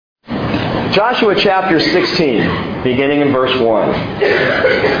Joshua chapter 16, beginning in verse 1.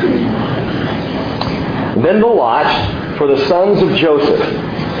 Then the lot for the sons of Joseph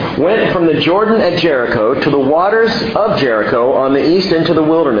went from the Jordan at Jericho to the waters of Jericho on the east into the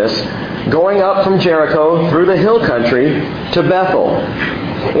wilderness, going up from Jericho through the hill country to Bethel.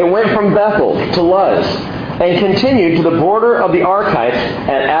 It went from Bethel to Luz, and continued to the border of the Archites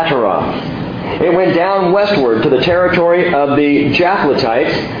at Ataroth. It went down westward to the territory of the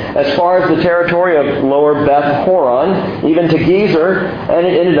Japhletites, as far as the territory of lower Beth Horon, even to Gezer, and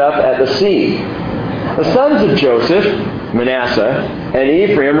it ended up at the sea. The sons of Joseph, Manasseh, and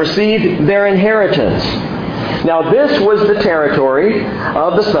Ephraim received their inheritance. Now this was the territory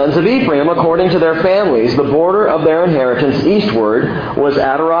of the sons of Ephraim according to their families. The border of their inheritance eastward was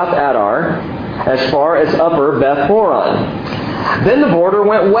Ataroth Adar, as far as upper Beth Horon. Then the border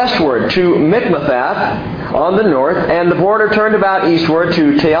went westward to Mikmethath on the north, and the border turned about eastward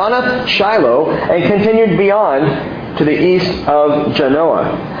to Taanath Shiloh, and continued beyond to the east of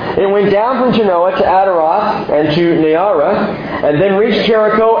Janoah. It went down from Janoah to Ataroth and to Nearah, and then reached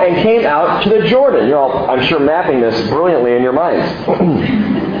Jericho and came out to the Jordan. You're all, I'm sure, mapping this brilliantly in your minds.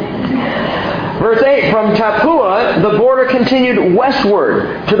 Verse 8, from Tappuah, the border continued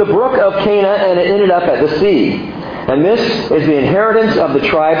westward to the brook of Cana, and it ended up at the sea. And this is the inheritance of the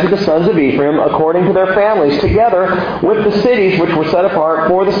tribes of the sons of Ephraim according to their families, together with the cities which were set apart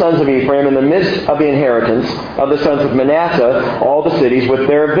for the sons of Ephraim in the midst of the inheritance of the sons of Manasseh, all the cities with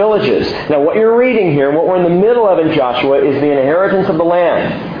their villages. Now what you're reading here, what we're in the middle of in Joshua, is the inheritance of the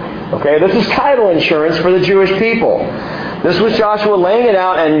land. Okay, this is title insurance for the Jewish people. This was Joshua laying it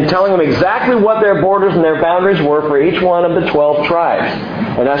out and telling them exactly what their borders and their boundaries were for each one of the 12 tribes.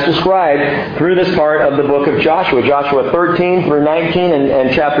 And that's described through this part of the book of Joshua. Joshua 13 through 19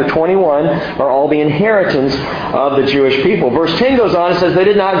 and chapter 21 are all the inheritance of the Jewish people. Verse 10 goes on and says, they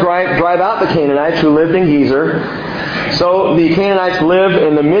did not drive out the Canaanites who lived in Gezer. So the Canaanites live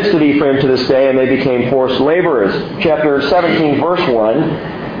in the midst of Ephraim to this day, and they became forced laborers. Chapter 17, verse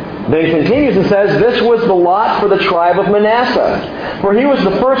 1. Then continues and says, this was the lot for the tribe of Manasseh. For he was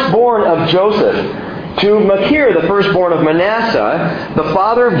the firstborn of Joseph. To Machir, the firstborn of Manasseh, the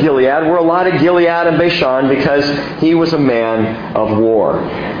father of Gilead, were allotted Gilead and Bashan because he was a man of war.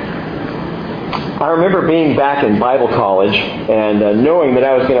 I remember being back in Bible college and knowing that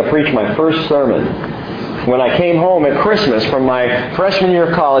I was going to preach my first sermon. When I came home at Christmas from my freshman year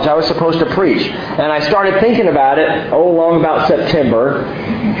of college, I was supposed to preach. And I started thinking about it, long about September.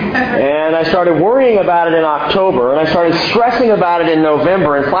 And I started worrying about it in October. And I started stressing about it in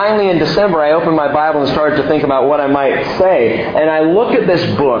November. And finally in December, I opened my Bible and started to think about what I might say. And I looked at this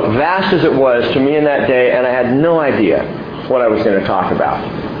book, vast as it was to me in that day, and I had no idea what I was going to talk about.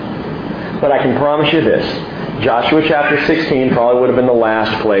 But I can promise you this. Joshua chapter 16 probably would have been the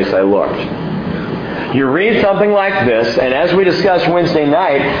last place I looked. You read something like this, and as we discussed Wednesday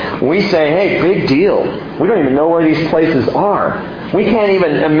night, we say, hey, big deal. We don't even know where these places are. We can't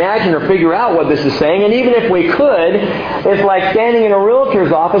even imagine or figure out what this is saying, and even if we could, it's like standing in a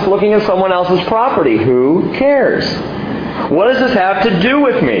realtor's office looking at someone else's property. Who cares? What does this have to do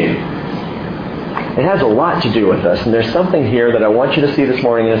with me? It has a lot to do with us, and there's something here that I want you to see this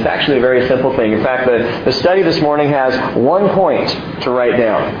morning, and it's actually a very simple thing. In fact, the study this morning has one point to write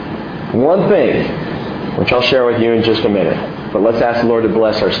down. One thing, which I'll share with you in just a minute. But let's ask the Lord to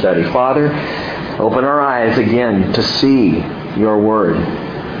bless our study. Father, open our eyes again to see your word.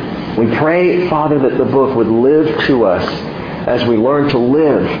 We pray, Father, that the book would live to us as we learn to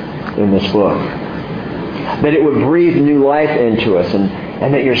live in this book. That it would breathe new life into us,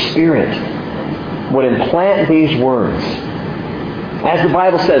 and that your Spirit would implant these words. As the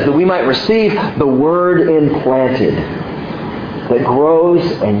Bible says, that we might receive the word implanted that grows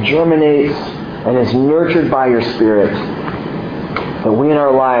and germinates and is nurtured by your Spirit, that we in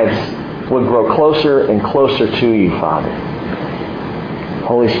our lives would grow closer and closer to you, Father.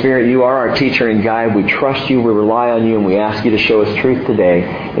 Holy Spirit, you are our teacher and guide. We trust you, we rely on you, and we ask you to show us truth today.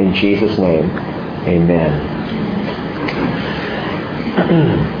 In Jesus' name, amen.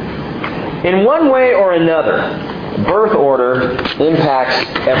 In one way or another, birth order impacts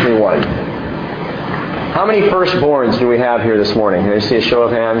everyone. How many firstborns do we have here this morning? Can I see a show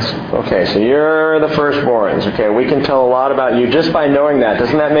of hands? Okay, so you're the firstborns. Okay, we can tell a lot about you just by knowing that.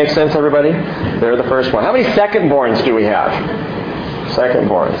 Doesn't that make sense, everybody? They're the firstborn. How many secondborns do we have?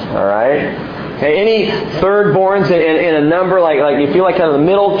 Secondborns, all right? Okay, any thirdborns in a number, like you feel like kind of the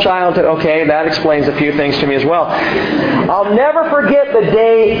middle child? Okay, that explains a few things to me as well. I'll never forget the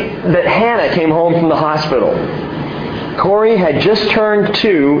day that Hannah came home from the hospital. Corey had just turned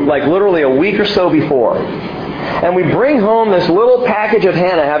 2, like literally a week or so before. And we bring home this little package of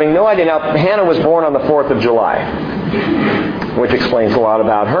Hannah, having no idea. Now, Hannah was born on the 4th of July, which explains a lot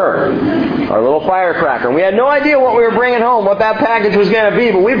about her. Our little firecracker. And we had no idea what we were bringing home, what that package was going to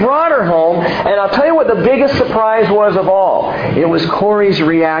be. But we brought her home, and I'll tell you what the biggest surprise was of all. It was Corey's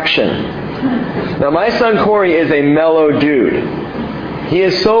reaction. Now, my son Corey is a mellow dude. He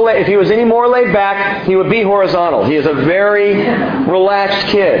is so if he was any more laid back, he would be horizontal. He is a very relaxed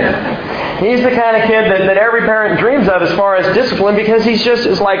kid. He's the kind of kid that every parent dreams of as far as discipline, because he's just,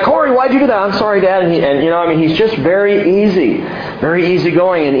 it's like, Corey, why'd you do that? I'm sorry, Dad. And he's just very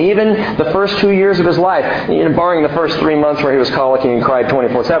easygoing. And even the first 2 years of his life, barring the first 3 months where he was colicky and cried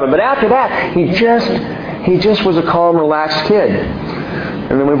 24/7, but after that, he just was a calm, relaxed kid.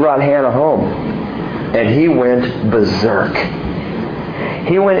 And then we brought Hannah home, and he went berserk.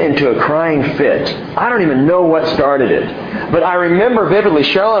 He went into a crying fit. I don't even know what started it. But I remember vividly,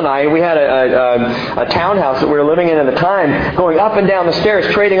 Cheryl and I, we had a townhouse that we were living in at the time, going up and down the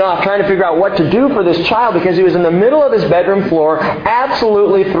stairs, trading off, trying to figure out what to do for this child, because he was in the middle of his bedroom floor,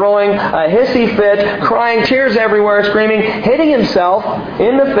 absolutely throwing a hissy fit, crying, tears everywhere, screaming, hitting himself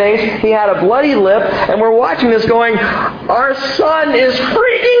in the face. He had a bloody lip, and we're watching this going, our son is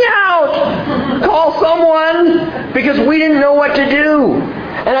freaking out! Call someone! Because we didn't know what to do.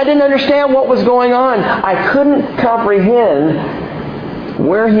 And I didn't understand what was going on. I couldn't comprehend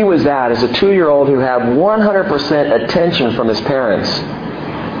where he was at as a 2-year-old who had 100% attention from his parents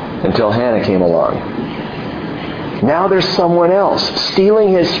until Hannah came along. Now there's someone else stealing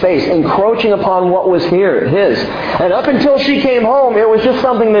his space, encroaching upon what was his. And up until she came home, it was just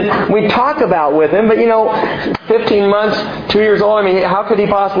something that we'd talk about with him. But 15 months, 2 years old, how could he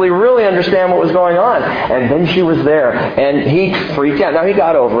possibly really understand what was going on? And then she was there, and he freaked out. Now he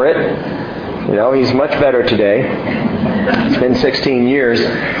got over it. He's much better today. It's been 16 years.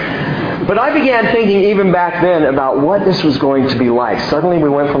 But I began thinking even back then about what this was going to be like. Suddenly we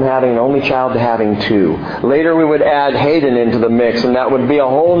went from having an only child to having 2. Later we would add Hayden into the mix, and that would be a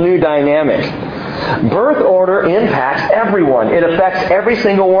whole new dynamic. Birth order impacts everyone. It affects every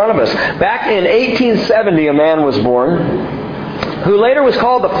single one of us. Back in 1870, a man was born who later was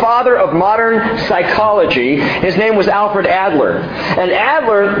called the father of modern psychology. His name was Alfred Adler. And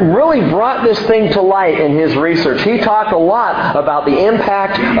Adler really brought this thing to light in his research. He talked a lot about the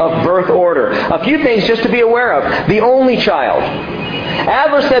impact of birth order. A few things just to be aware of. The only child.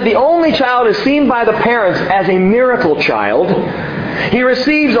 Adler said the only child is seen by the parents as a miracle child. He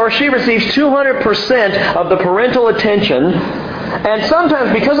receives, or she receives, 200% of the parental attention, and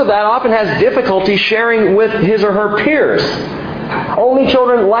sometimes because of that often has difficulty sharing with his or her peers. Only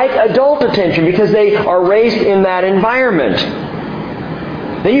children like adult attention because they are raised in that environment.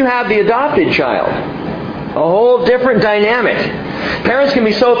 Then you have the adopted child. A whole different dynamic. Parents can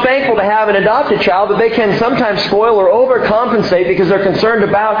be so thankful to have an adopted child that they can sometimes spoil or overcompensate because they're concerned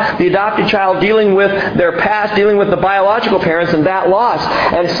about the adopted child dealing with their past, dealing with the biological parents and that loss.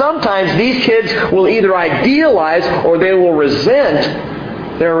 And sometimes these kids will either idealize or they will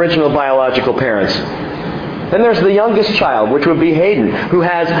resent their original biological parents. Then there's the youngest child, which would be Hayden, who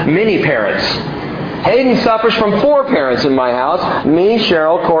has many parents. Hayden suffers from 4 parents in my house, me,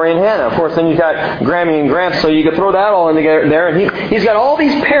 Cheryl, Corey, and Hannah. Of course, then you've got Grammy and Gramps, so you could throw that all in there. And he's got all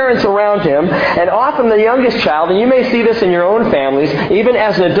these parents around him, and often the youngest child, and you may see this in your own families, even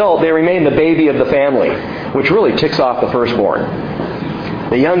as an adult, they remain the baby of the family, which really ticks off the firstborn.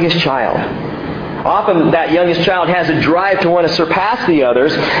 The youngest child. Often that youngest child has a drive to want to surpass the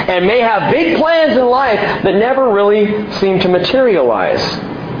others and may have big plans in life that never really seem to materialize,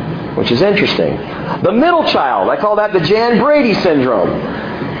 which is interesting. The middle child, I call that the Jan Brady syndrome.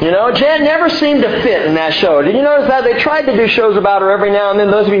 Jan never seemed to fit in that show. Did you notice that? They tried to do shows about her every now and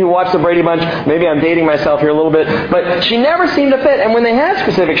then. Those of you who watch the Brady Bunch, maybe I'm dating myself here a little bit, but she never seemed to fit. And when they had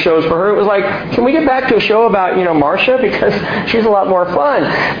specific shows for her, it was like, can we get back to a show about, Marcia? Because she's a lot more fun.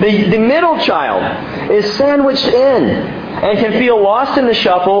 The middle child is sandwiched in and can feel lost in the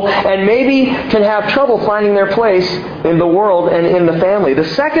shuffle and maybe can have trouble finding their place in the world and in the family. The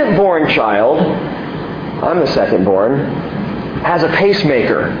second-born child, I'm the second-born, has a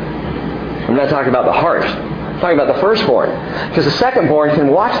pacemaker. I'm not talking about the heart. I'm talking about the firstborn. Because the secondborn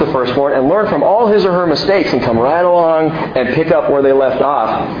can watch the firstborn and learn from all his or her mistakes and come right along and pick up where they left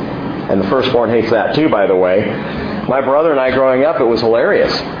off. And the firstborn hates that too, by the way. My brother and I growing up, it was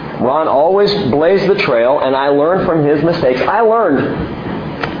hilarious. Ron always blazed the trail, and I learned from his mistakes. I learned.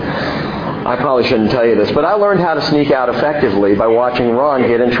 I probably shouldn't tell you this, but I learned how to sneak out effectively by watching Ron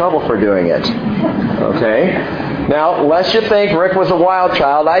get in trouble for doing it. Okay? Now, lest you think Rick was a wild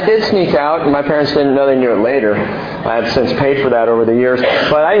child, I did sneak out, and my parents didn't know. They knew it later. I have since paid for that over the years.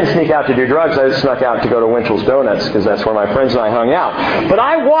 But I didn't sneak out to do drugs. I just snuck out to go to Winchell's Donuts because that's where my friends and I hung out. But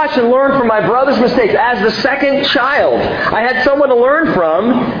I watched and learned from my brother's mistakes. As the second child, I had someone to learn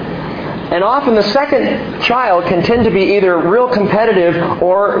from. And often the second child can tend to be either real competitive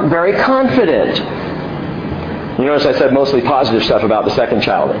or very confident. You notice I said mostly positive stuff about the second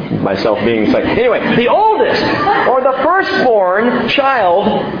child, myself being the second. Anyway, the oldest, or the firstborn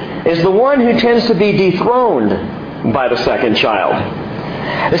child, is the one who tends to be dethroned by the second child.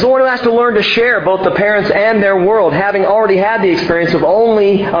 It's the one who has to learn to share both the parents and their world, having already had the experience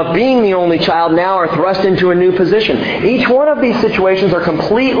of being the only child, now are thrust into a new position. Each one of these situations are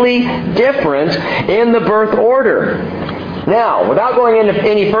completely different in the birth order. Now, without going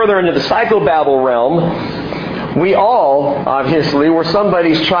any further into the psychobabble realm, we all, obviously, were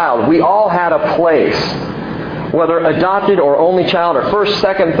somebody's child. We all had a place. Whether adopted or only child or first,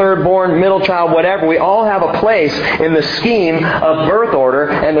 second, third born, middle child, whatever, we all have a place in the scheme of birth order.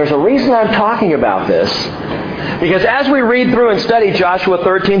 And there's a reason I'm talking about this. Because as we read through and study Joshua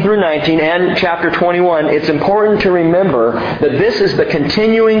 13 through 19 and chapter 21, it's important to remember that this is the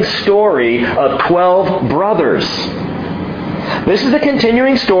continuing story of 12 brothers. This is the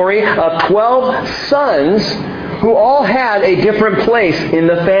continuing story of 12 sons who all had a different place in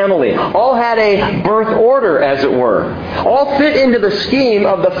the family. All had a birth order, as it were. All fit into the scheme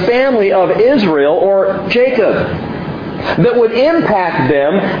of the family of Israel, or Jacob, that would impact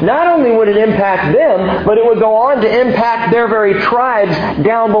them. Not only would it impact them, but it would go on to impact their very tribes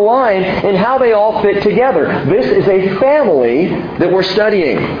down the line in how they all fit together. This is a family that we're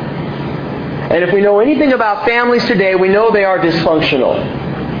studying. And if we know anything about families today, we know they are dysfunctional.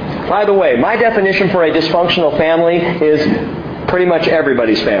 By the way, my definition for a dysfunctional family is pretty much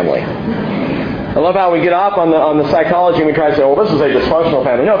everybody's family. I love how we get off on the psychology and we try to say, well, this is a dysfunctional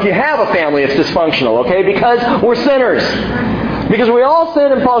family. No, if you have a family, it's dysfunctional, okay? Because we're sinners. Because we all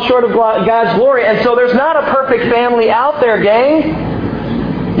sin and fall short of God's glory. And so there's not a perfect family out there,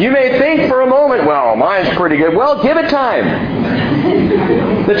 gang. You may think for a moment, well, mine's pretty good. Well, give it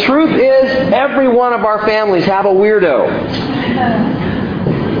time. The truth is, every one of our families have a weirdo.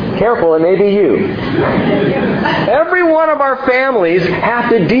 Careful, it may be you. Every one of our families have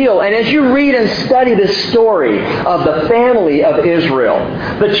to deal. And as you read and study this story of the family of Israel,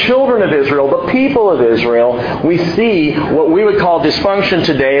 the children of Israel, the people of Israel, we see what we would call dysfunction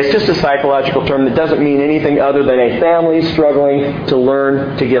today. It's just a psychological term that doesn't mean anything other than a family struggling to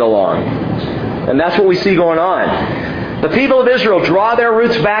learn to get along. And that's what we see going on. The people of Israel draw their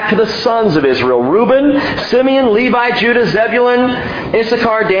roots back to the sons of Israel. Reuben, Simeon, Levi, Judah, Zebulun,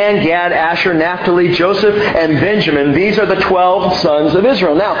 Issachar, Dan, Gad, Asher, Naphtali, Joseph, and Benjamin. These are the 12 sons of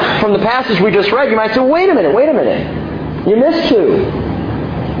Israel. Now, from the passage we just read, you might say, wait a minute. You missed two.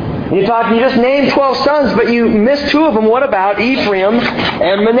 You just named 12 sons, but you missed two of them. What about Ephraim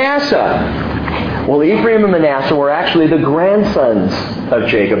and Manasseh? Well, Ephraim and Manasseh were actually the grandsons of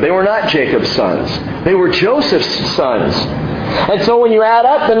Jacob. They were not Jacob's sons. They were Joseph's sons. And so when you add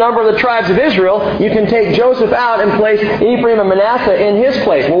up the number of the tribes of Israel, you can take Joseph out and place Ephraim and Manasseh in his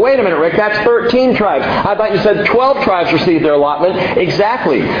place. Well, wait a minute, Rick, that's 13 tribes. I thought you said 12 tribes received their allotment.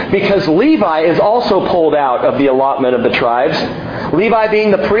 Exactly, because Levi is also pulled out of the allotment of the tribes. Levi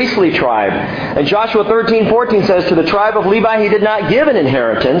being the priestly tribe. And Joshua 13:14 says, to the tribe of Levi he did not give an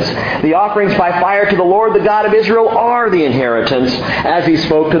inheritance. The offerings by fire to the Lord, the God of Israel, are the inheritance, as he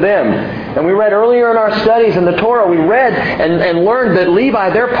spoke to them. And we read earlier in our studies in the Torah, we read and learned that Levi,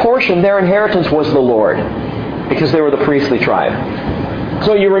 their portion, their inheritance was the Lord, because they were the priestly tribe.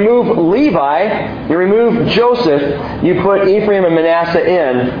 So you remove Levi, you remove Joseph, you put Ephraim and Manasseh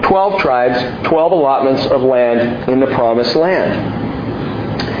in 12 tribes, 12 allotments of land in the promised land.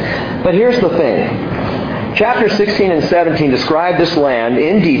 But here's the thing. Chapter 16 and 17 describe this land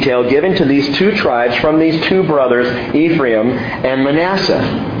in detail given to these two tribes from these two brothers, Ephraim and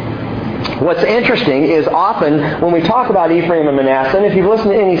Manasseh. What's interesting is often when we talk about Ephraim and Manasseh, and if you've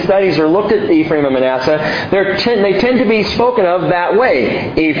listened to any studies or looked at Ephraim and Manasseh, they tend to be spoken of that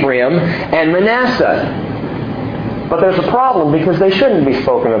way, Ephraim and Manasseh. But there's a problem because they shouldn't be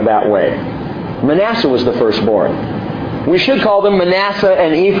spoken of that way. Manasseh was the firstborn. We should call them Manasseh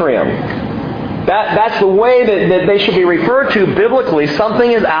and Ephraim. That's the way that they should be referred to biblically.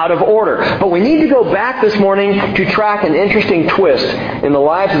 Something is out of order. But we need to go back this morning to track an interesting twist in the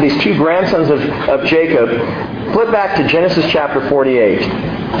lives of these two grandsons of Jacob. Flip back to Genesis chapter 48.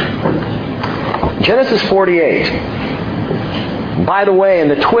 Genesis 48. By the way, in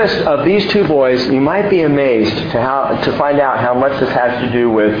the twist of these two boys, you might be amazed to find out how much this has to do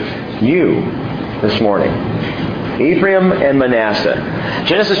with you this morning. Ephraim and Manasseh.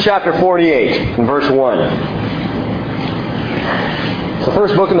 Genesis chapter 48, verse 1. It's the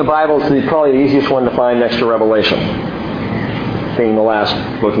first book in the Bible. It's probably the easiest one to find next to Revelation, being the last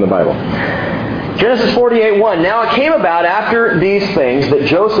book in the Bible. Genesis 48:1. Now it came about after these things that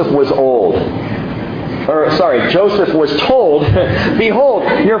Joseph was told, behold,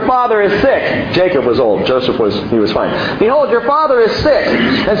 your father is sick. Jacob was old. Joseph was fine. Behold, your father is sick.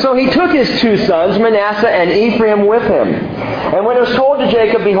 And so he took his two sons, Manasseh and Ephraim, with him. And when it was told to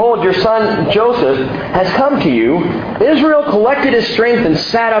Jacob, behold, your son Joseph has come to you, Israel collected his strength and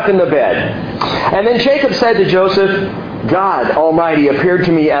sat up in the bed. And then Jacob said to Joseph, God Almighty appeared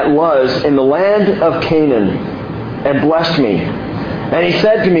to me at Luz in the land of Canaan and blessed me. And he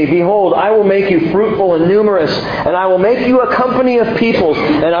said to me, behold, I will make you fruitful and numerous, and I will make you a company of peoples,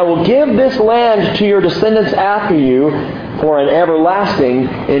 and I will give this land to your descendants after you for an everlasting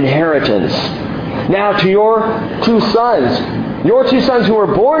inheritance. Now to your two sons who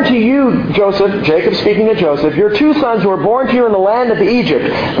were born to you, Joseph, Jacob speaking to Joseph, your two sons who were born to you in the land of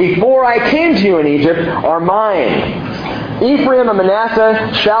Egypt, before I came to you in Egypt, are mine. Ephraim and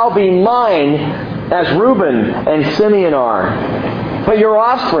Manasseh shall be mine, as Reuben and Simeon are. But your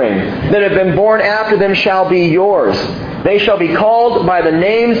offspring that have been born after them shall be yours. They shall be called by the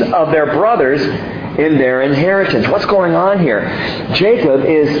names of their brothers in their inheritance. What's going on here? Jacob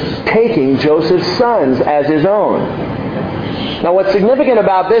is taking Joseph's sons as his own. Now what's significant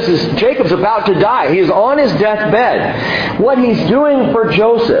about this is Jacob's about to die. He is on his deathbed. What he's doing for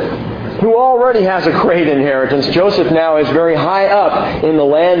Joseph, who already has a great inheritance, Joseph now is very high up in the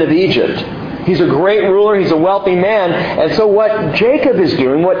land of Egypt. He's a great ruler. He's a wealthy man. And so what Jacob is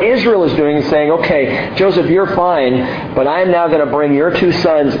doing, what Israel is doing, is saying, okay, Joseph, you're fine, but I'm now going to bring your two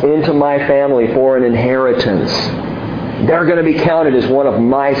sons into my family for an inheritance. They're going to be counted as one of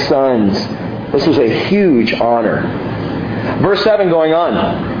my sons. This was a huge honor. Verse 7 going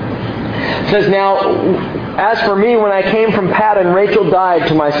on. It says, now, as for me, when I came from Paddan, Rachel died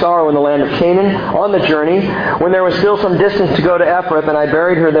to my sorrow in the land of Canaan on the journey, when there was still some distance to go to Ephrath, and I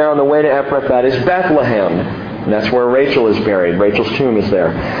buried her there on the way to Ephrath, that is Bethlehem. And that's where Rachel is buried. Rachel's tomb is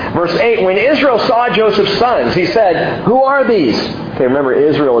there. Verse 8, when Israel saw Joseph's sons, he said, who are these? Okay, remember,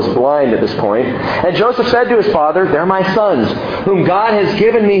 Israel is blind at this point. And Joseph said to his father, they're my sons, whom God has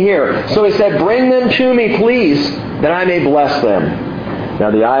given me here. So he said, bring them to me, please, that I may bless them. Now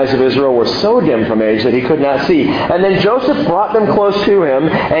the eyes of Israel were so dim from age that he could not see. And then Joseph brought them close to him,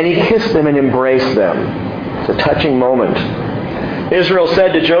 and he kissed them and embraced them. It's a touching moment. Israel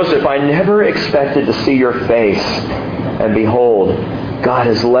said to Joseph, I never expected to see your face. And behold, God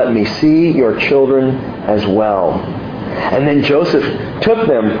has let me see your children as well. And then Joseph took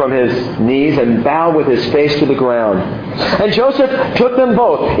them from his knees and bowed with his face to the ground. And Joseph took them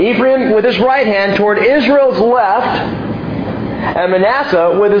both, Ephraim with his right hand toward Israel's left, and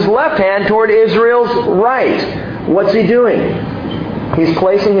Manasseh with his left hand toward Israel's right. What's he doing? He's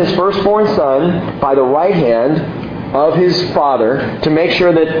placing his firstborn son by the right hand of his father to make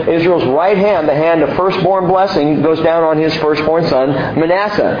sure that Israel's right hand, the hand of firstborn blessing, goes down on his firstborn son,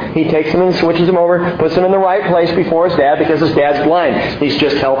 Manasseh. He takes him and switches him over, puts him in the right place before his dad because his dad's blind. He's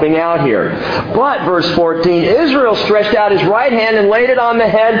just helping out here. But, verse 14, Israel stretched out his right hand and laid it on the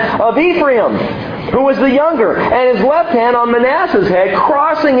head of Ephraim, who was the younger, and his left hand on Manasseh's head,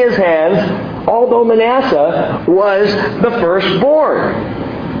 crossing his hands, although Manasseh was the firstborn.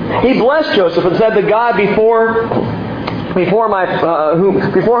 He blessed Joseph and said, the God before whom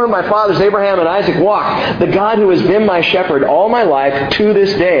my fathers Abraham and Isaac walked, the God who has been my shepherd all my life to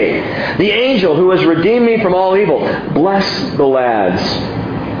this day, the angel who has redeemed me from all evil, bless the lads,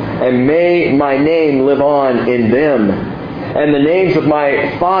 and may my name live on in them, and the names of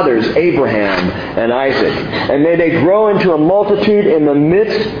my fathers Abraham and Isaac, and may they grow into a multitude in the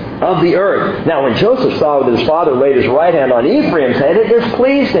midst of the earth. Now when Joseph saw that his father laid his right hand on Ephraim's head, it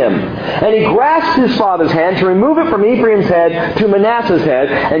displeased him. And he grasped his father's hand to remove it from Ephraim's head to Manasseh's head.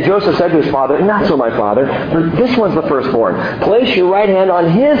 And Joseph said to his father, not so, my father, for this one's the firstborn. Place your right hand on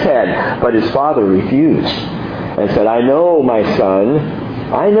his head. But his father refused and said, I know, my son,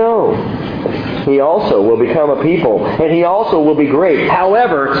 I know. He also will become a people, and he also will be great.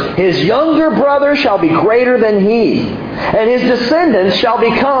 However, his younger brother shall be greater than he, and his descendants shall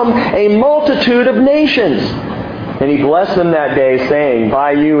become a multitude of nations. And he blessed them that day, saying,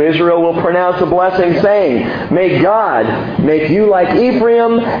 by you Israel will pronounce a blessing, saying, may God make you like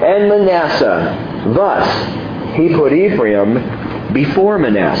Ephraim and Manasseh. Thus, he put Ephraim before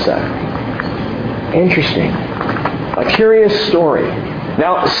Manasseh. Interesting. A A curious story.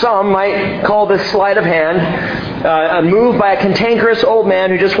 Now, some might call this sleight of hand, a move by a cantankerous old man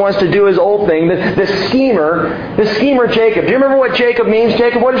who just wants to do his old thing. The schemer Jacob. Do you remember what Jacob means?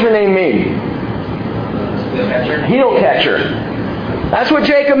 Jacob, what does your name mean? Heel catcher. That's what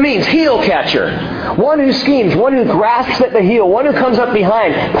Jacob means, heel catcher. One who schemes, one who grasps at the heel, one who comes up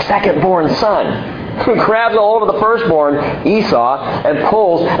behind the second-born son, who grabs a hold of the firstborn, Esau, and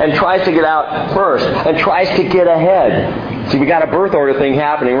pulls and tries to get out first, and tries to get ahead. See, we got a birth order thing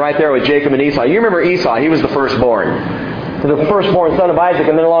happening right there with Jacob and Esau. You remember Esau, he was the firstborn. The firstborn son of Isaac,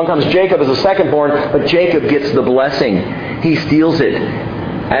 and then along comes Jacob as the secondborn, but Jacob gets the blessing. He steals it.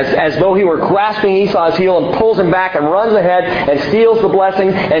 As though he were grasping Esau's heel and pulls him back and runs ahead and steals the blessing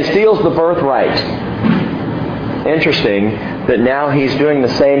and steals the birthright. Interesting that now he's doing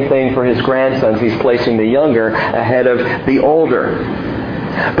the same thing for his grandsons. He's placing the younger ahead of the older.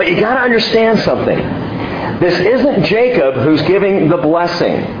 But you got to understand something. This isn't Jacob who's giving the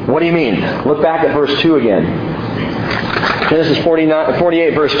blessing. What do you mean? Look back at verse 2 again. Genesis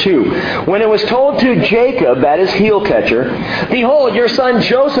 48, verse 2. When it was told to Jacob, that is heel catcher, behold, your son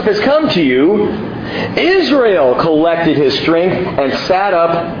Joseph has come to you, Israel collected his strength and sat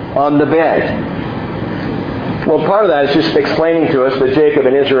up on the bed. Well, part of that is just explaining to us that Jacob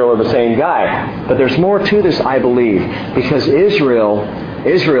and Israel are the same guy. But there's more to this, I believe, because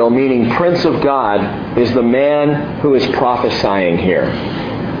Israel, meaning Prince of God, is the man who is prophesying here.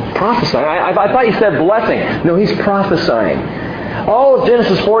 Prophesying. I thought you said blessing. No, he's prophesying. All of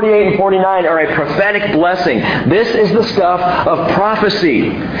Genesis 48 and 49 are a prophetic blessing. This is the stuff of prophecy.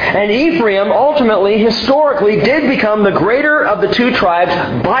 And Ephraim ultimately, historically, did become the greater of the two tribes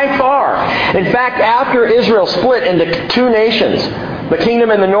by far. In fact, after Israel split into two nations, the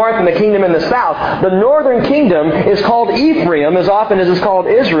kingdom in the north and the kingdom in the south, the northern kingdom is called Ephraim as often as it's called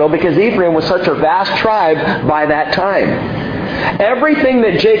Israel, because Ephraim was such a vast tribe by that time. Everything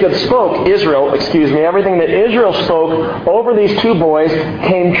that everything that Israel spoke over these two boys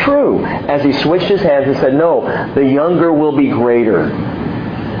came true as he switched his hands and said, no, the younger will be greater.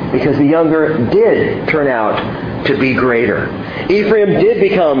 Because the younger did turn out to be greater. Ephraim did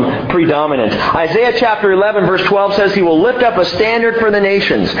become predominant. Isaiah chapter 11 verse 12 says he will lift up a standard for the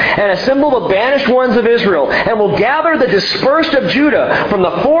nations and assemble the banished ones of Israel and will gather the dispersed of Judah from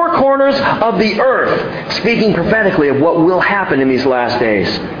the four corners of the earth, speaking prophetically of what will happen in these last days.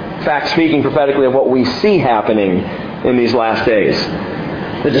 In fact, speaking prophetically of what we see happening in these last days.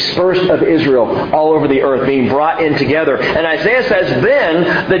 The dispersed of Israel all over the earth being brought in together. And Isaiah says, then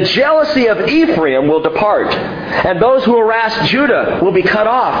the jealousy of Ephraim will depart, and those who harass Judah will be cut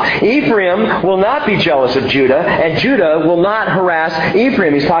off. Ephraim will not be jealous of Judah, and Judah will not harass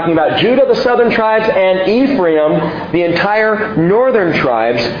Ephraim. He's talking about Judah, the southern tribes, and Ephraim, the entire northern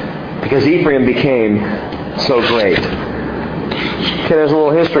tribes, because Ephraim became so great. Okay, there's a little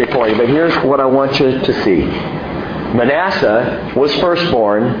history for you, but here's what I want you to see. Manasseh was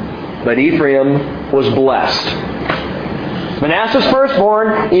firstborn, but Ephraim was blessed. Manasseh's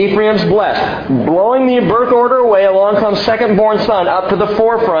firstborn, Ephraim's blessed. Blowing the birth order away, along comes second-born son up to the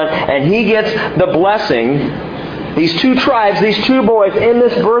forefront, and he gets the blessing. These two tribes, these two boys, in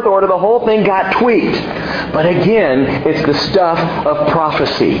this birth order, the whole thing got tweaked. But again, it's the stuff of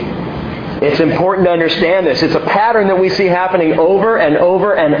prophecy. It's important to understand this. It's a pattern that we see happening over and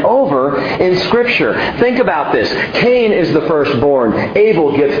over and over in Scripture. Think about this. Cain is the firstborn.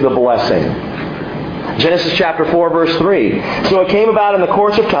 Abel gets the blessing. Genesis chapter 4, verse 3. So it came about in the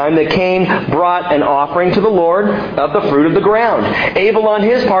course of time that Cain brought an offering to the Lord of the fruit of the ground. Abel on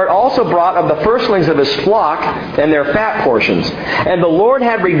his part also brought of the firstlings of his flock and their fat portions. And the Lord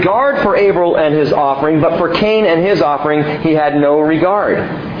had regard for Abel and his offering, but for Cain and his offering he had no regard.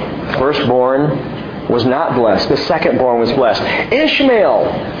 Firstborn was not blessed. The secondborn was blessed.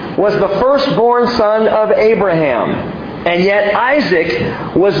 Ishmael was the firstborn son of Abraham. And yet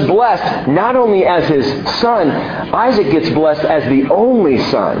Isaac was blessed not only as his son, Isaac gets blessed as the only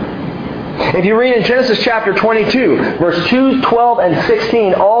son. If you read in Genesis chapter 22, verse 2, 12, and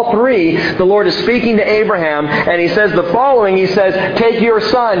 16, all three, the Lord is speaking to Abraham, and he says the following. He says, take your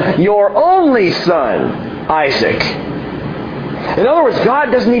son, your only son, Isaac. In other words,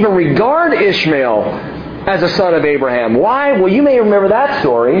 God doesn't even regard Ishmael as a son of Abraham. Why? Well, you may remember that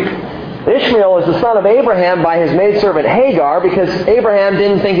story. Ishmael is the son of Abraham by his maidservant Hagar because Abraham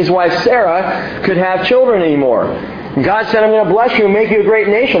didn't think his wife Sarah could have children anymore. God said, I'm going to bless you and make you a great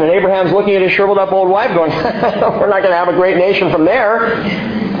nation. And Abraham's looking at his shriveled up old wife going, we're not going to have a great nation from there.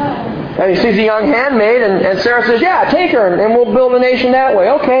 And he sees a young handmaid, and Sarah says, yeah, take her, and we'll build a nation that way.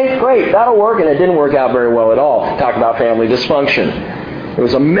 Okay, great, that'll work. And it didn't work out very well at all. Talk about family dysfunction. It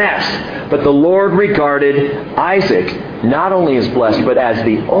was a mess. But the Lord regarded Isaac not only as blessed, but as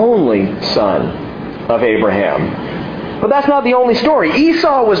the only son of Abraham. But that's not the only story.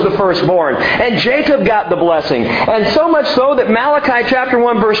 Esau was the firstborn, and Jacob got the blessing. And so much so that Malachi chapter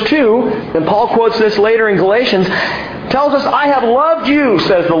 1 verse 2, and Paul quotes this later in Galatians, tells us, I have loved you,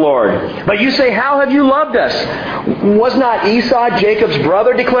 says the Lord. But you say, how have you loved us? Was not Esau Jacob's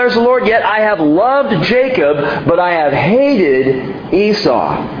brother, declares the Lord? Yet I have loved Jacob, but I have hated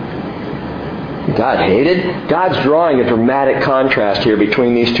Esau. God hated? God's drawing a dramatic contrast here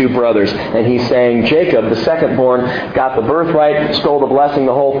between these two brothers. And He's saying Jacob, the second-born, got the birthright, stole the blessing,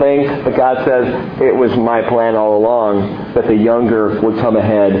 the whole thing. But God says, it was my plan all along that the younger would come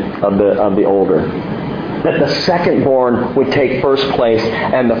ahead of the older. That the second-born would take first place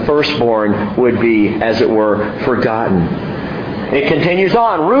and the firstborn would be, as it were, forgotten. It continues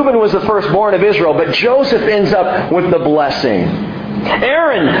on. Reuben was the firstborn of Israel, but Joseph ends up with the blessing.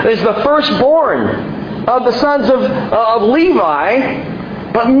 Aaron is the firstborn of the sons of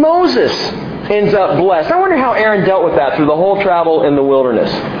Levi, but Moses ends up blessed. I wonder how Aaron dealt with that through the whole travel in the wilderness.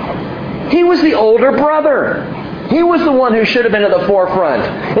 He was the older brother. He was the one who should have been at the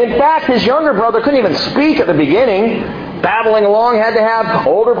forefront. In fact, his younger brother couldn't even speak at the beginning. Babbling along, had to have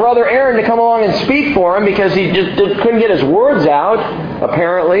older brother Aaron to come along and speak for him because he just couldn't get his words out,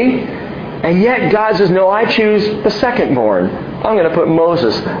 apparently. And yet God says, no, I choose the second-born. I'm going to put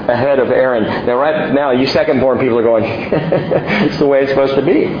Moses ahead of Aaron. Now, right now, you second-born people are going, it's the way it's supposed to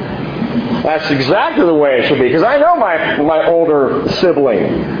be. That's exactly the way it should be, because I know my older sibling.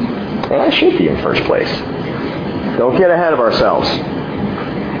 And I should be in first place. Don't get ahead of ourselves.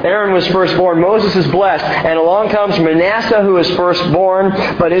 Aaron was firstborn. Moses is blessed. And along comes Manasseh, who is firstborn.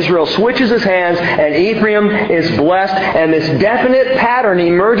 But Israel switches his hands, and Ephraim is blessed. And this definite pattern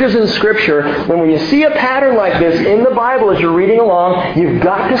emerges in Scripture. And when you see a pattern like this in the Bible as you're reading along, you've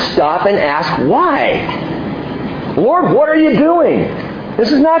got to stop and ask, why? Lord, what are you doing?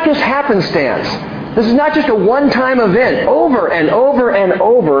 This is not just happenstance. This is not just a one-time event. Over and over and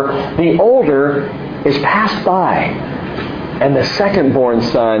over, the older is passed by. And the second-born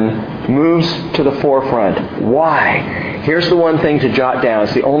son moves to the forefront. Why? Here's the one thing to jot down.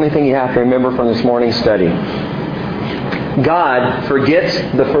 It's the only thing you have to remember from this morning's study. God forgets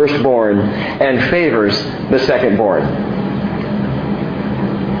the firstborn and favors the second-born.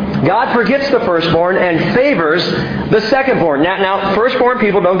 God forgets the firstborn and favors the secondborn. Now, firstborn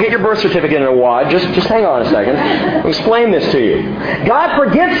people, don't get your birth certificate in a wad. Just hang on a second. I'll explain this to you. God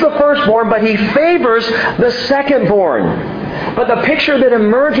forgets the firstborn, but He favors the secondborn. But the picture that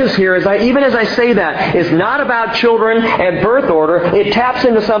emerges here, even as I say that, is not about children and birth order. It taps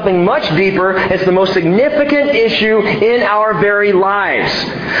into something much deeper. It's the most significant issue in our very lives.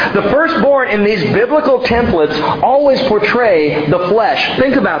 The firstborn in these biblical templates always portray the flesh.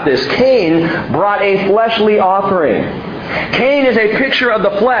 Think about this. Cain brought a fleshly offering. Cain is a picture of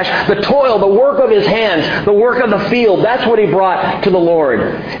the flesh, the toil, the work of his hands, the work of the field. That's what he brought to the Lord.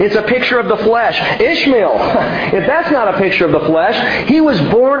 It's a picture of the flesh. Ishmael, if that's not a picture of the flesh, he was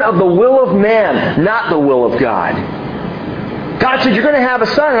born of the will of man, not the will of God. God said, you're going to have a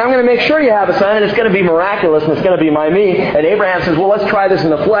son, and I'm going to make sure you have a son, and it's going to be miraculous, and it's going to be me. And Abraham says, well, let's try this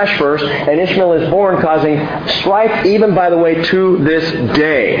in the flesh first. And Ishmael is born, causing strife, even, by the way, to this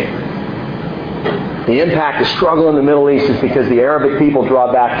day. The impact of struggle in the Middle East is because the Arabic people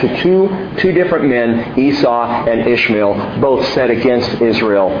draw back to two different men, Esau and Ishmael, both set against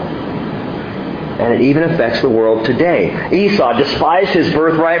Israel. And it even affects the world today. Esau despised his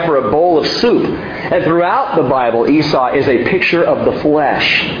birthright for a bowl of soup. And throughout the Bible, Esau is a picture of the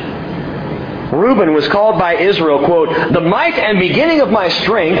flesh. Reuben was called by Israel, quote, the might and beginning of my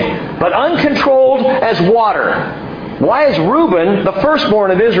strength, but uncontrolled as water. Why is Reuben, the firstborn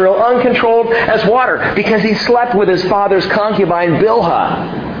of Israel, uncontrolled as water? Because he slept with his father's concubine,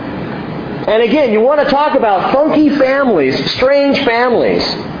 Bilhah. And again, you want to talk about funky families, strange families.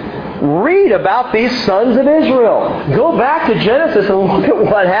 Read about these sons of Israel. Go back to Genesis and look at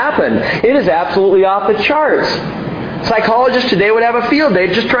what happened. It is absolutely off the charts. Psychologists today would have a field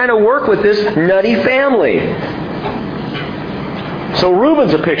day just trying to work with this nutty family. So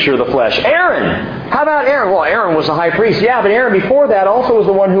Reuben's a picture of the flesh. Aaron. How about Aaron? Well, Aaron was the high priest. Yeah, but Aaron before that also was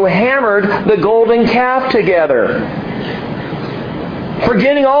the one who hammered the golden calf together.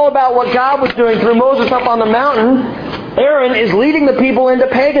 Forgetting all about what God was doing through Moses up on the mountain, Aaron is leading the people into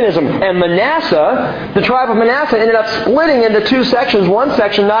paganism. And Manasseh, the tribe of Manasseh, ended up splitting into two sections. One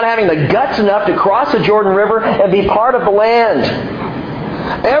section not having the guts enough to cross the Jordan River and be part of the land.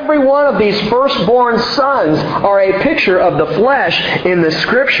 Every one of these firstborn sons are a picture of the flesh in the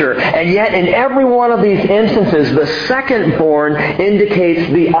Scripture, and yet in every one of these instances, the secondborn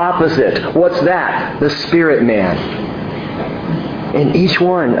indicates the opposite. What's that? The spirit man. In each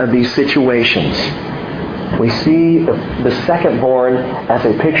one of these situations, we see the secondborn as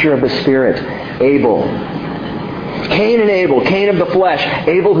a picture of the Spirit. Abel. Cain and Abel. Cain of the flesh.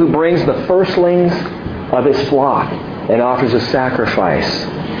 Abel who brings the firstlings of his flock and offers a sacrifice.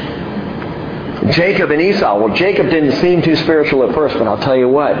 Jacob and Esau. Well, Jacob didn't seem too spiritual at first, but I'll tell you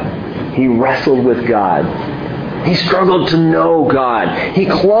what. He wrestled with God. He struggled to know God. He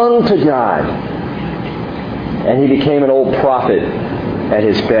clung to God. And he became an old prophet at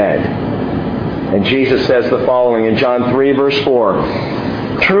his bed. And Jesus says the following in John 3, verse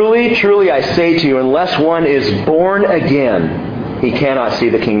 4. Truly, truly, I say to you, unless one is born again, he cannot see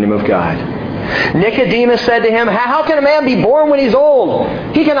the kingdom of God. Nicodemus said to him, how can a man be born when he's old?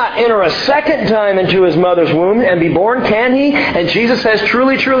 He cannot enter a second time into his mother's womb and be born, can he? And Jesus says,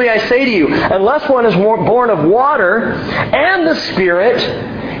 truly, truly, I say to you, unless one is born of water and the Spirit,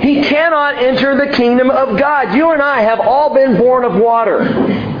 he cannot enter the kingdom of God. You and I have all been born of water.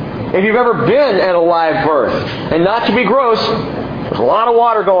 If you've ever been at a live birth, and not to be gross, there's a lot of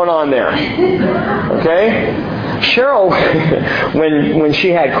water going on there. Okay? Cheryl, when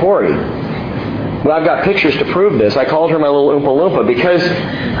she had Corey, well, I've got pictures to prove this. I called her my little Oompa Loompa because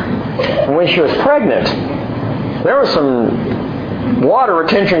when she was pregnant, there was some water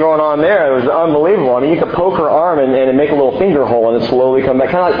retention going on there. It was unbelievable. I mean, you could poke her arm and make a little finger hole and it slowly come back.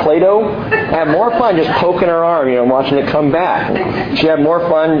 Kind of like Play-Doh. I had more fun just poking her arm, watching it come back. She had more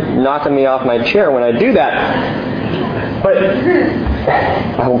fun knocking me off my chair when I do that. But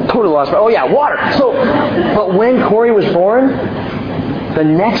I totally lost my... Oh yeah, water. But when Corey was born, the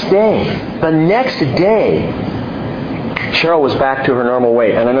next day, Cheryl was back to her normal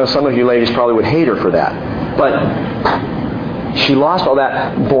weight. And I know some of you ladies probably would hate her for that. But she lost all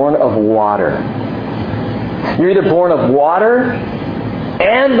that, born of water. You're either born of water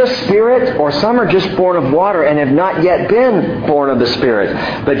and the Spirit, or some are just born of water and have not yet been born of the Spirit.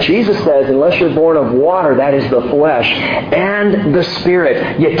 But Jesus says, unless you're born of water, that is the flesh, and the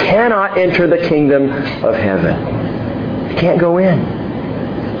Spirit, you cannot enter the kingdom of heaven. You can't go in.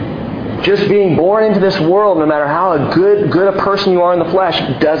 Just being born into this world, no matter how good a person you are in the flesh,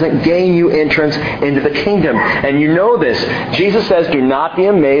 doesn't gain you entrance into the kingdom. And you know this. Jesus says, do not be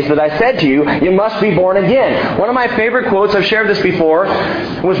amazed that I said to you, you must be born again. One of my favorite quotes, I've shared this before,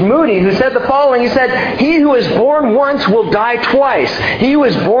 was Moody, who said the following. He said, he who is born once will die twice. He who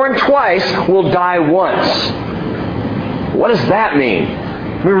is born twice will die once. What does that mean?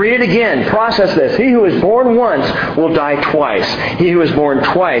 Let me read it again. Process this. He who is born once will die twice. He who is born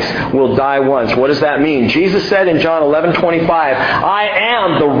twice will die once. What does that mean? Jesus said in John 11:25, I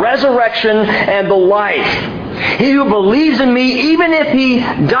am the resurrection and the life. He who believes in me, even if he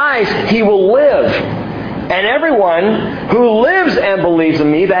dies, he will live. And everyone who lives and believes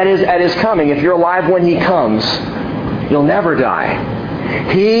in me, that is at his coming. If you're alive when he comes, you'll never die.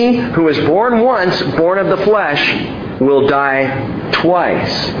 He who is born once, born of the flesh, will die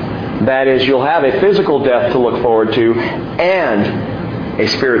twice. That is, you'll have a physical death to look forward to and a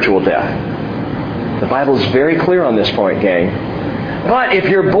spiritual death. The Bible is very clear on this point, gang. But if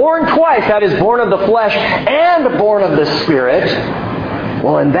you're born twice, that is, born of the flesh and born of the Spirit,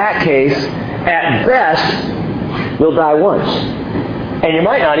 well, in that case, at best, you'll die once. And you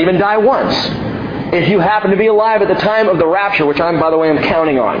might not even die once. If you happen to be alive at the time of the rapture, which by the way, I'm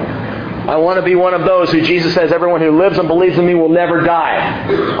counting on. I want to be one of those who Jesus says, everyone who lives and believes in me will never die.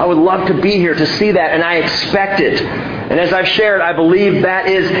 I would love to be here to see that, and I expect it. And as I've shared, I believe that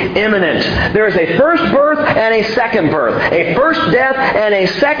is imminent. There is a first birth and a second birth. A first death and a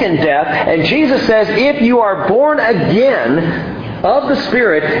second death. And Jesus says, if you are born again of the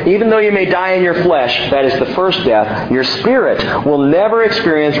Spirit, even though you may die in your flesh, that is the first death, your spirit will never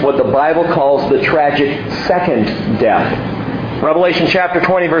experience what the Bible calls the tragic second death. Revelation chapter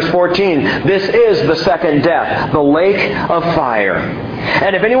 20, verse 14. This is the second death, the lake of fire.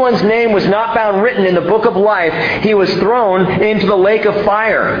 And if anyone's name was not found written in the book of life, he was thrown into the lake of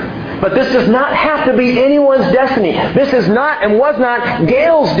fire. But this does not have to be anyone's destiny. This is not and was not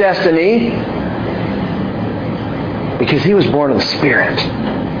Gail's destiny, because he was born of the Spirit.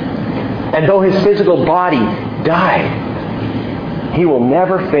 And though his physical body died, he will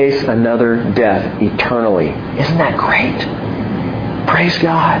never face another death eternally. Isn't that great? Praise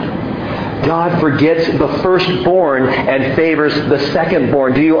God. God forgets the firstborn and favors the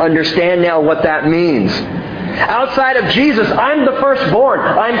secondborn. Do you understand now what that means? Outside of Jesus, I'm the firstborn.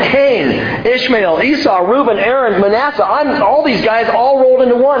 I'm Cain, Ishmael, Esau, Reuben, Aaron, Manasseh. I'm all these guys all rolled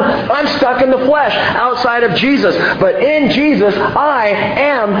into one. I'm stuck in the flesh outside of Jesus. But in Jesus, I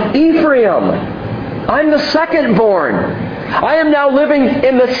am Ephraim. I'm the second-born. I am now living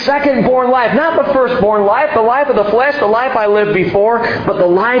in the second-born life. Not the first-born life, the life of the flesh, the life I lived before, but the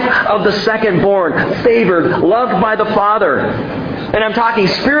life of the second-born, favored, loved by the Father. And I'm talking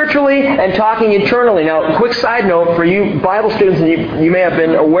spiritually and talking eternally. Now, quick side note for you Bible students, and you may have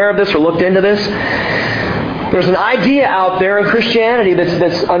been aware of this or looked into this. There's an idea out there in Christianity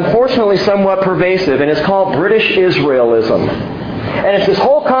that's unfortunately somewhat pervasive, and it's called British Israelism. And it's this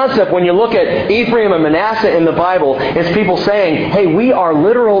whole concept, when you look at Ephraim and Manasseh in the Bible, it's people saying, hey, we are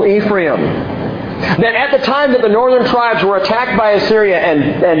literal Ephraim. That at the time that the northern tribes were attacked by Assyria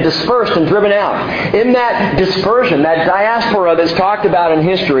and dispersed and driven out, in that dispersion, that diaspora that's talked about in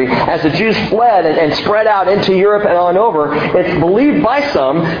history, as the Jews fled and spread out into Europe and on over, it's believed by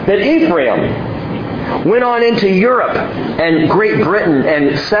some that Ephraim went on into Europe and Great Britain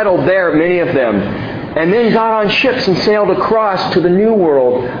and settled there, many of them. And then got on ships and sailed across to the New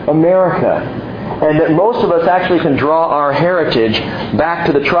World, America. And that most of us actually can draw our heritage back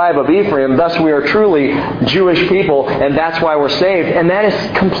to the tribe of Ephraim. Thus we are truly Jewish people, and that's why we're saved. And that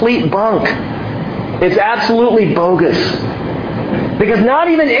is complete bunk. It's absolutely bogus. Because not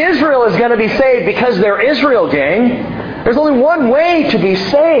even Israel is going to be saved because they're Israel, gang. There's only one way to be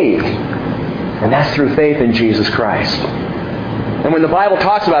saved. And that's through faith in Jesus Christ. And when the Bible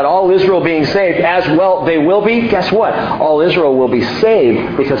talks about all Israel being saved, as well they will be, guess what? All Israel will be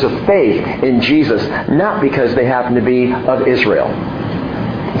saved because of faith in Jesus, not because they happen to be of Israel.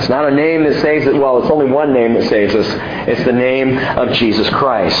 It's not a name that saves it. Well, it's only one name that saves us. It's the name of Jesus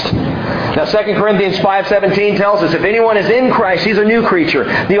Christ. Now, 2 Corinthians 5:17 tells us, if anyone is in Christ, he's a new creature.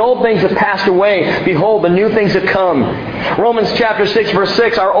 The old things have passed away. Behold, the new things have come. Romans chapter 6, verse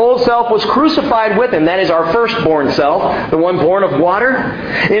 6, our old self was crucified with him. That is our firstborn self, the one born of water,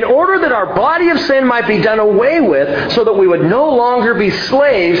 in order that our body of sin might be done away with, so that we would no longer be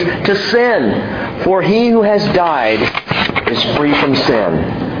slaves to sin. For he who has died is free from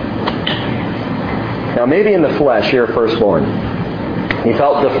sin. Now, maybe in the flesh, you're a firstborn. You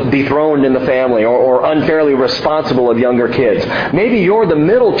felt dethroned in the family or unfairly responsible of younger kids. Maybe you're the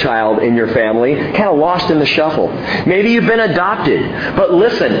middle child in your family, kind of lost in the shuffle. Maybe you've been adopted. But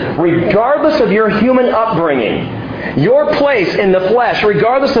listen, regardless of your human upbringing, your place in the flesh,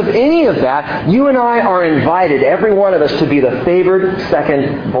 regardless of any of that, you and I are invited, every one of us, to be the favored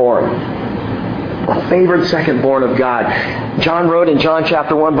second-born. The favored second-born of God. John wrote in John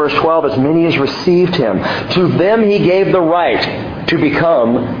chapter 1, verse 12, as many as received him, to them he gave the right to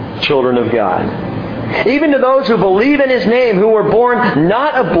become children of God. Even to those who believe in his name, who were born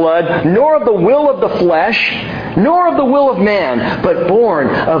not of blood, nor of the will of the flesh, nor of the will of man, but born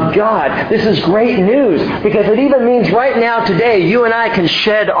of God. This is great news, because it even means right now, today, you and I can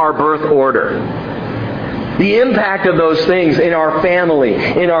shed our birth order. The impact of those things in our family,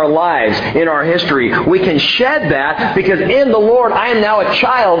 in our lives, in our history. We can shed that because in the Lord I am now a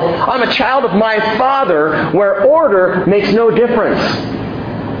child. I'm a child of my Father, where order makes no difference.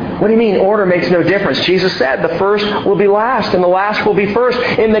 What do you mean order makes no difference? Jesus said the first will be last and the last will be first.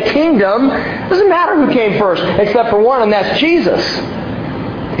 In the kingdom, it doesn't matter who came first except for one, and that's Jesus.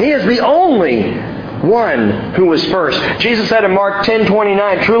 He is the only one who was first. Jesus said in Mark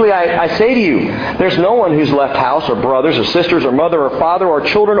 10:29, truly I say to you, there's no one who's left house or brothers or sisters or mother or father or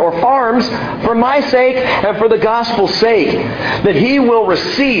children or farms for my sake and for the gospel's sake, that he will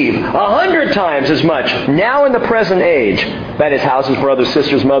receive 100 times as much now in the present age, that is houses, brothers,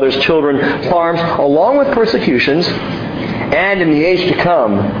 sisters, mothers, children, farms, along with persecutions, and in the age to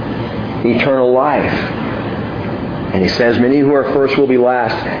come, eternal life. And he says, many who are first will be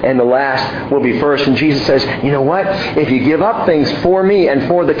last, and the last will be first. And Jesus says, you know what? If you give up things for me and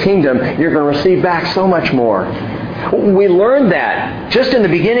for the kingdom, you're going to receive back so much more. We learned that just in the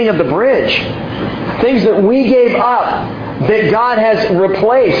beginning of the bridge. Things that we gave up, that God has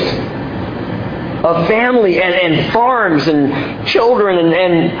replaced. Of family and farms and children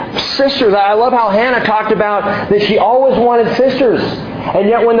and sisters. I love how Hannah talked about that she always wanted sisters. And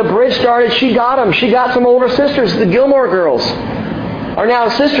yet when the bridge started, she got them. She got some older sisters. The Gilmore girls are now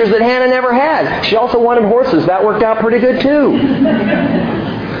sisters that Hannah never had. She also wanted horses. That worked out pretty good too.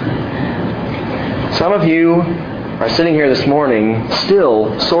 Some of you are sitting here this morning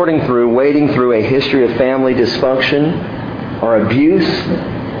still wading through a history of family dysfunction or abuse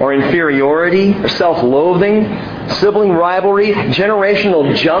or inferiority or self-loathing. sibling rivalry,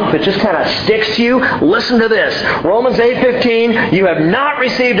 generational junk that just kind of sticks to you, listen to this. Romans 8:15, you have not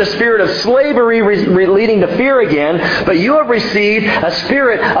received a spirit of slavery leading to fear again, but you have received a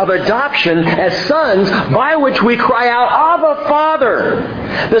spirit of adoption as sons, by which we cry out, Abba, Father.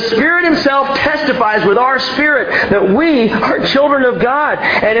 The Spirit Himself testifies with our spirit that we are children of God,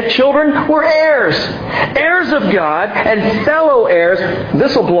 and if children, we're heirs. Heirs of God and fellow heirs,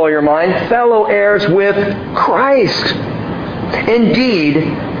 this will blow your mind, fellow heirs with Christ. Indeed,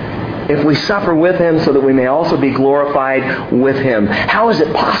 if we suffer with Him so that we may also be glorified with Him. How is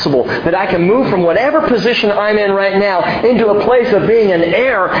it possible that I can move from whatever position I'm in right now into a place of being an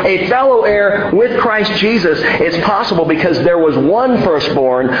heir, a fellow heir with Christ Jesus? It's possible because there was one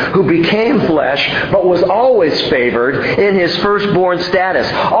firstborn who became flesh, but was always favored in his firstborn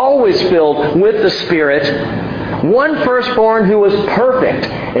status, always filled with the Spirit. One firstborn who was perfect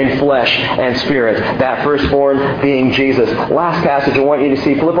in flesh and spirit. That firstborn being Jesus. Last passage I want you to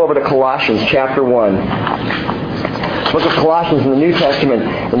see. Flip over to Colossians chapter 1. Book of Colossians in the New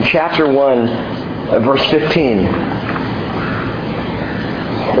Testament in chapter 1, verse 15.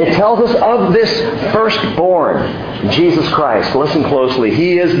 It tells us of this firstborn, Jesus Christ. Listen closely.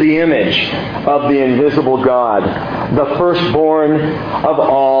 He is the image of the invisible God, the firstborn of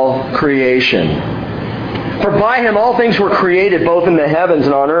all creation. For by Him all things were created, both in the heavens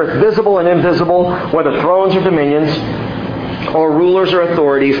and on earth, visible and invisible, whether thrones or dominions, or rulers or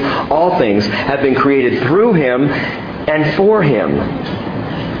authorities. All things have been created through Him and for Him.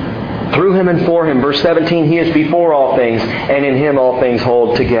 Through Him and for Him. Verse 17, He is before all things, and in Him all things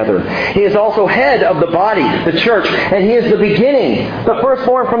hold together. He is also head of the body, the church, and He is the beginning, the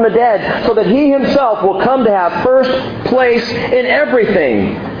firstborn from the dead, so that He Himself will come to have first place in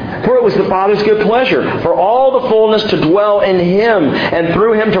everything. For it was the Father's good pleasure for all the fullness to dwell in Him, and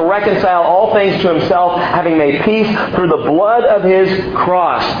through Him to reconcile all things to Himself, having made peace through the blood of His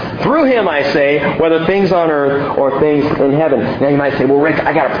cross. Through Him, I say, whether things on earth or things in heaven. Now you might say, well, Rick,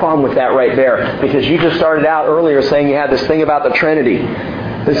 I got a problem with that right there, because you just started out earlier saying you had this thing about the Trinity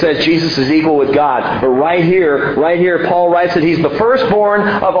that says Jesus is equal with God. But right here, Paul writes that He's the firstborn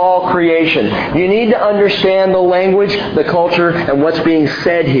of all creation. You need to understand the language, the culture, and what's being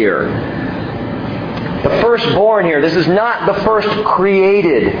said here. The firstborn here, this is not the first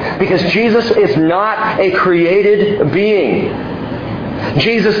created, because Jesus is not a created being.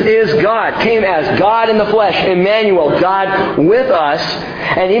 Jesus is God, came as God in the flesh, Emmanuel, God with us.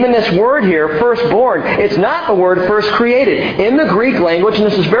 And even this word here, firstborn, it's not the word first created. In the Greek language, and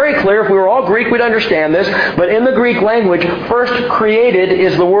this is very clear, if we were all Greek we'd understand this, but in the Greek language, first created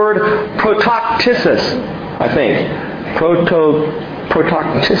is the word protoktisis, I think.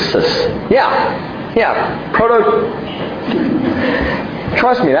 Protoktisis.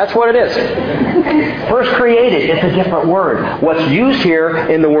 Trust me, that's what it is. First created, it's a different word. What's used here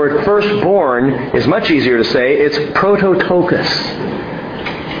in the word firstborn is much easier to say. It's prototokos.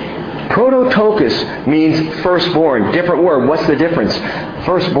 Prototokos means firstborn. Different word. What's the difference?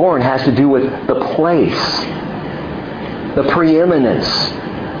 Firstborn has to do with the place, the preeminence,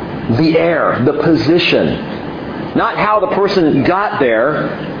 the heir, the position. Not how the person got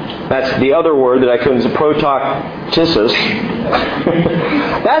there. That's the other word that I couldn't say, protoktisis.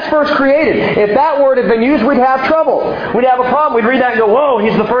 That's first created. If that word had been used, we'd have trouble. We'd have a problem. We'd read that and go, whoa,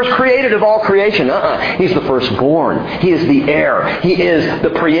 He's the first created of all creation. He's the firstborn. He is the heir. He is the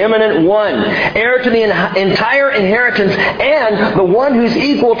preeminent one. Heir to the entire inheritance, and the one who's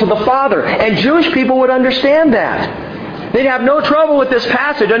equal to the Father. And Jewish people would understand that. They'd have no trouble with this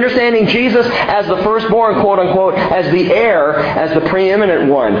passage, understanding Jesus as the firstborn, quote unquote, as the heir, as the preeminent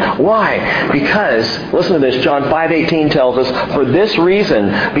one. Why? Because, listen to this, John 5:18 tells us, for this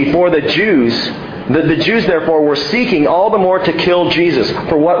reason, before the Jews therefore were seeking all the more to kill Jesus.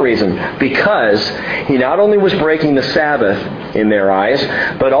 For what reason? Because He not only was breaking the Sabbath in their eyes,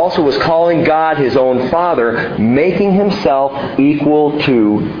 but also was calling God His own Father, making Himself equal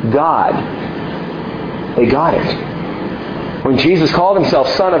to God. They got it. When Jesus called Himself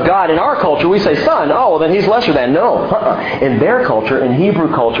Son of God, in our culture we say Son. Oh, well then He's lesser than. No. In their culture, in Hebrew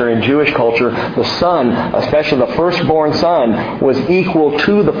culture, in Jewish culture, the Son, especially the firstborn Son, was equal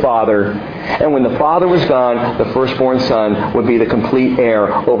to the Father. And when the Father was gone, the firstborn Son would be the complete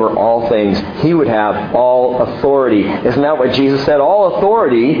heir over all things. He would have all authority. Isn't that what Jesus said? All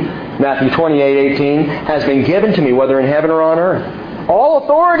authority, Matthew 28:18, has been given to me, whether in heaven or on earth. All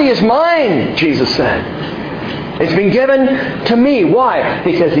authority is mine, Jesus said. It's been given to me. Why?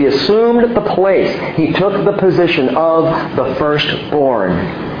 Because He assumed the place. He took the position of the firstborn.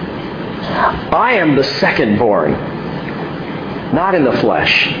 I am the secondborn. Not in the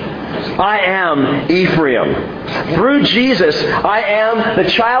flesh. I am Ephraim. Through Jesus, I am the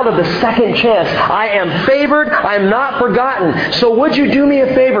child of the second chance. I am favored. I am not forgotten. So would you do me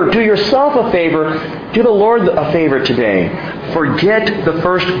a favor? Do yourself a favor. Do the Lord a favor today. Forget the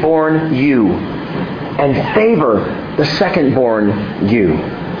firstborn you and favor the secondborn you.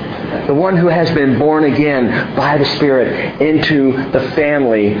 The one who has been born again by the Spirit into the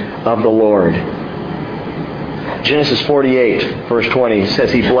family of the Lord. Genesis 48, verse 20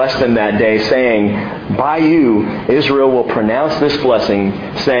 says, He blessed them that day, saying, By you Israel will pronounce this blessing,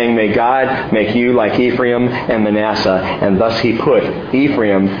 saying, May God make you like Ephraim and Manasseh. And thus He put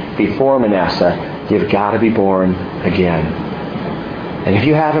Ephraim before Manasseh. You've got to be born again. And if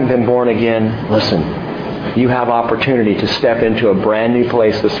you haven't been born again, listen, you have opportunity to step into a brand new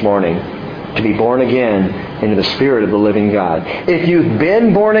place this morning, to be born again into the Spirit of the living God. If you've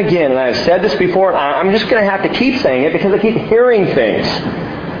been born again, and I've said this before, I'm just going to have to keep saying it because I keep hearing things.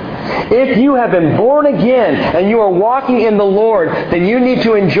 If you have been born again and you are walking in the Lord, then you need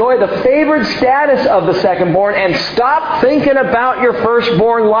to enjoy the favored status of the secondborn and stop thinking about your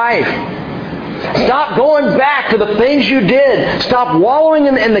firstborn life. Stop going back to the things you did. Stop wallowing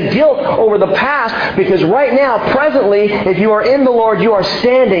in the guilt over the past, because right now, presently, if you are in the Lord, you are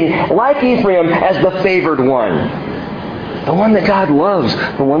standing like Ephraim as the favored one. The one that God loves,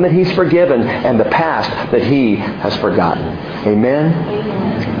 the one that He's forgiven, and the past that He has forgotten.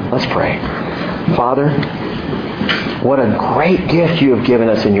 Amen? Let's pray. Father, what a great gift You have given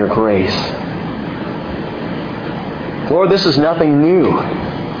us in Your grace. Lord, this is nothing new.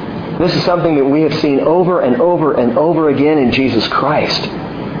 This is something that we have seen over and over and over again in Jesus Christ.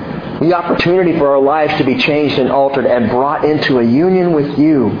 The opportunity for our lives to be changed and altered and brought into a union with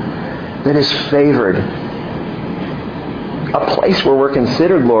You that is favored. A place where we're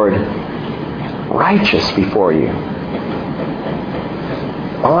considered, Lord, righteous before You.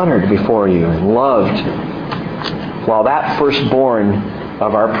 Honored before You and loved. While that firstborn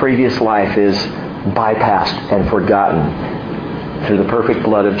of our previous life is bypassed and forgotten through the perfect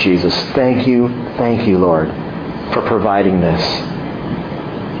blood of Jesus. Thank You, Lord, for providing this.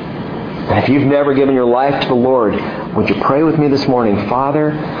 And if you've never given your life to the Lord, would you pray with me this morning?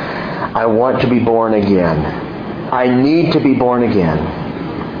 Father, I want to be born again. I need to be born again.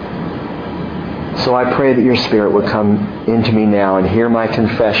 So I pray that Your Spirit would come into me now and hear my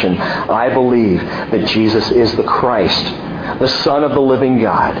confession. I believe that Jesus is the Christ, the Son of the living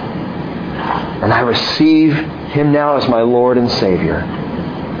God. And I receive Him now as my Lord and Savior.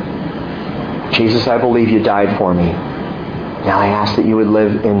 Jesus, I believe You died for me. Now I ask that You would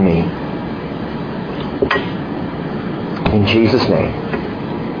live in me. In Jesus' name,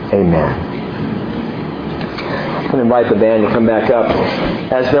 amen. I'm going to invite the band to come back up.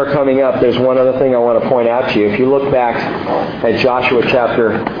 As they're coming up, there's one other thing I want to point out to you. If you look back at Joshua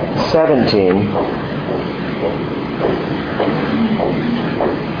chapter 17,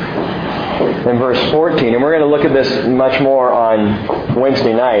 in verse 14, and we're going to look at this much more on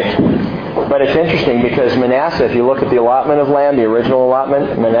Wednesday night. But it's interesting because Manasseh, if you look at the allotment of land, the original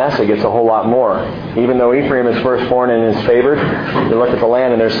allotment, Manasseh gets a whole lot more. Even though Ephraim is firstborn and is favored, you look at the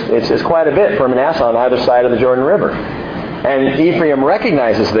land and it's quite a bit for Manasseh on either side of the Jordan River. And Ephraim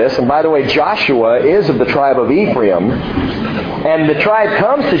recognizes this. And by the way, Joshua is of the tribe of Ephraim. And the tribe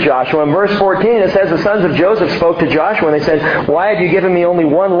comes to Joshua. In verse 14, it says, The sons of Joseph spoke to Joshua, and they said, Why have you given me only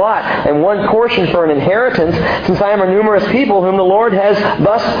one lot and one portion for an inheritance, since I am a numerous people whom the Lord has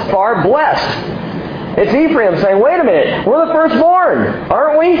thus far blessed? It's Ephraim saying, wait a minute, we're the firstborn,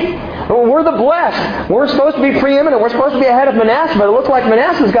 aren't we? We're the blessed. We're supposed to be preeminent. We're supposed to be ahead of Manasseh, but it looks like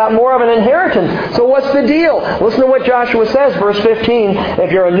Manasseh's got more of an inheritance. So what's the deal? Listen to what Joshua says, verse 15.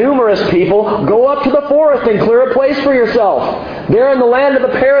 If you're a numerous people, go up to the forest and clear a place for yourself. There in the land of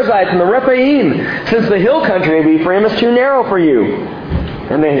the Perizzites and the Rephaim, since the hill country of Ephraim is too narrow for you.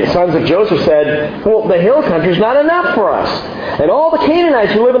 And the sons of Joseph said, well, the hill country is not enough for us. And all the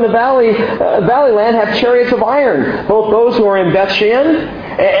Canaanites who live in the valley land have chariots of iron, both those who are in Bethshan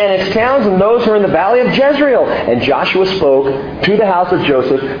and its towns and those who are in the valley of Jezreel. And Joshua spoke to the house of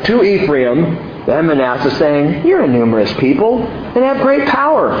Joseph, to Ephraim and Manasseh, saying, You're a numerous people and have great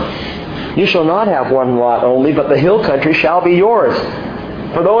power. You shall not have one lot only, but the hill country shall be yours.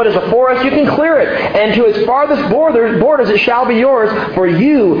 For though it is a forest, you can clear it, and to its farthest borders it shall be yours, for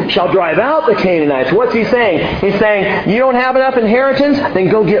you shall drive out the Canaanites. What's he saying? He's saying, you don't have enough inheritance? Then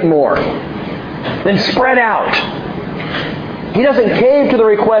go get more. Then spread out. He doesn't cave to the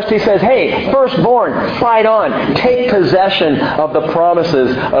request. He says, hey, firstborn, fight on. Take possession of the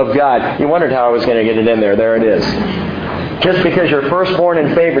promises of God. You wondered how I was going to get it in there. There it is. Just because you're firstborn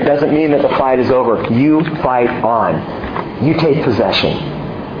and favored doesn't mean that the fight is over. You fight on. You take possession.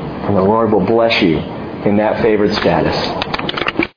 And the Lord will bless you in that favored status.